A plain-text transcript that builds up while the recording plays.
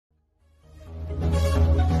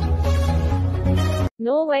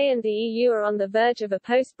Norway and the EU are on the verge of a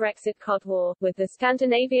post-Brexit Cod War, with the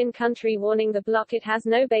Scandinavian country warning the bloc it has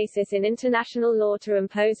no basis in international law to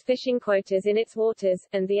impose fishing quotas in its waters,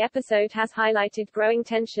 and the episode has highlighted growing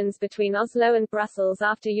tensions between Oslo and Brussels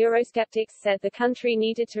after Eurosceptics said the country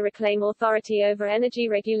needed to reclaim authority over energy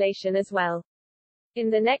regulation as well. In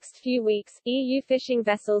the next few weeks, EU fishing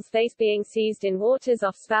vessels face being seized in waters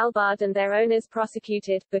off Svalbard and their owners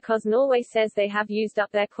prosecuted, because Norway says they have used up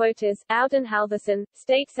their quotas. Audun Halvorsen,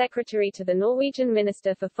 State Secretary to the Norwegian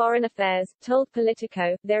Minister for Foreign Affairs, told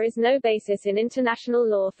Politico, "There is no basis in international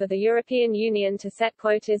law for the European Union to set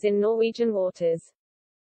quotas in Norwegian waters.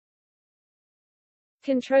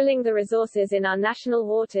 Controlling the resources in our national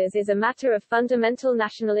waters is a matter of fundamental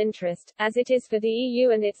national interest, as it is for the EU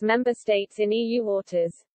and its member states in EU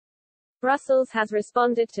waters." Brussels has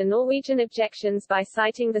responded to Norwegian objections by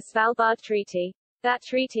citing the Svalbard Treaty. That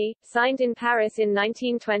treaty, signed in Paris in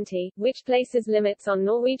 1920, which places limits on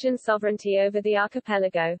Norwegian sovereignty over the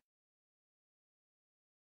archipelago.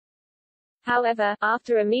 However,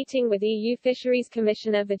 after a meeting with EU Fisheries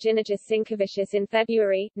Commissioner Virginijus Sinkevicius in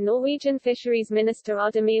February, Norwegian Fisheries Minister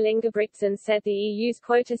Odd Emil Ingebrigtsen said the EU's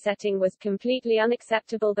quota setting was completely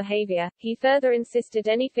unacceptable behavior. He further insisted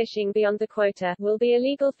any fishing beyond the quota will be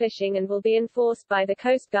illegal fishing and will be enforced by the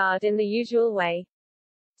Coast Guard in the usual way.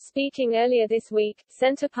 Speaking earlier this week,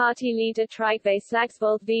 Centre Party leader Trygve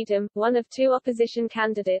Slagsvold Vedum, one of two opposition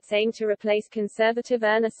candidates aimed to replace Conservative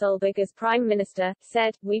Erna Solberg as Prime Minister,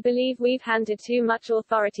 said, "We believe we've handed too much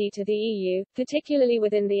authority to the EU, particularly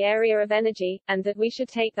within the area of energy, and that we should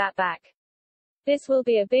take that back. This will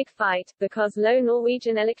be a big fight, because low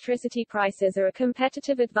Norwegian electricity prices are a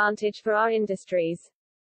competitive advantage for our industries."